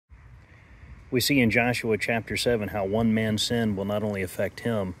We see in Joshua chapter 7 how one man's sin will not only affect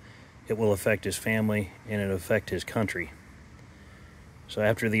him, it will affect his family and it will affect his country. So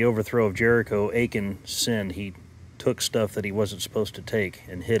after the overthrow of Jericho, Achan sinned. He took stuff that he wasn't supposed to take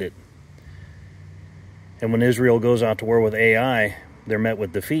and hid it. And when Israel goes out to war with Ai, they're met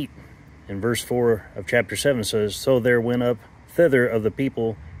with defeat. In verse 4 of chapter 7 says, "So there went up thither of the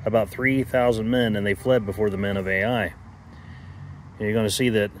people about 3,000 men, and they fled before the men of Ai." And you're going to see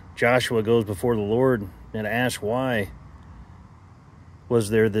that Joshua goes before the Lord and asks, why was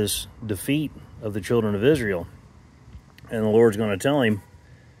there this defeat of the children of Israel? And the Lord's going to tell him,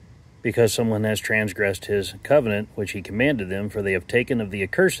 because someone has transgressed his covenant, which he commanded them, for they have taken of the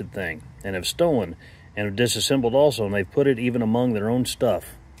accursed thing, and have stolen, and have disassembled also, and they've put it even among their own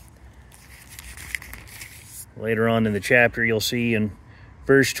stuff. Later on in the chapter, you'll see in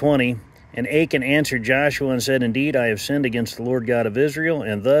verse 20, "And Achan answered Joshua and said, Indeed, I have sinned against the Lord God of Israel,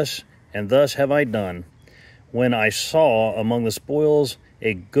 and thus have I done, when I saw among the spoils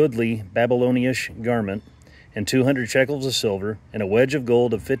a goodly Babylonish garment, and 200 shekels of silver, and a wedge of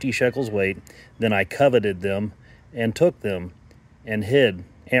gold of 50 shekels weight. Then I coveted them, and took them, and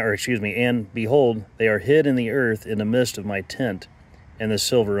and behold, they are hid in the earth in the midst of my tent, and the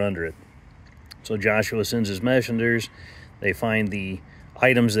silver under it." So Joshua sends his messengers. They find the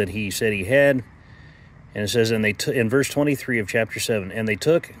items that he said he had. And it says, in verse 23 of chapter 7, "And they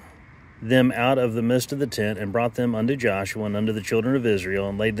took them out of the midst of the tent, and brought them unto Joshua and unto the children of Israel,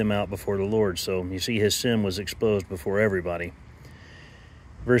 and laid them out before the Lord." So you see his sin was exposed before everybody.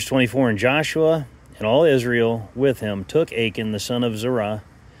 Verse 24, "And Joshua and all Israel with him took Achan the son of Zerah,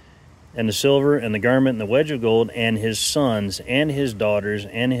 and the silver, and the garment, and the wedge of gold, and his sons, and his daughters,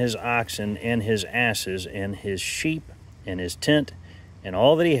 and his oxen, and his asses, and his sheep, and his tent, and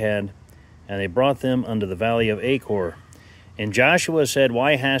all that he had, and they brought them unto the valley of Achor. And Joshua said,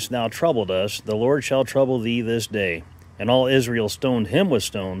 Why hast thou troubled us? The Lord shall trouble thee this day. And all Israel stoned him with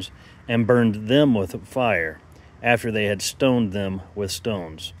stones, and burned them with fire, after they had stoned them with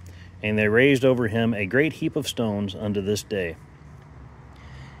stones. And they raised over him a great heap of stones unto this day."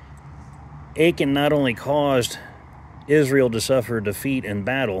 Achan not only caused Israel to suffer defeat in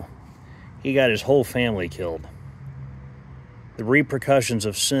battle, he got his whole family killed. The repercussions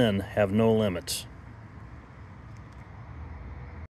of sin have no limits.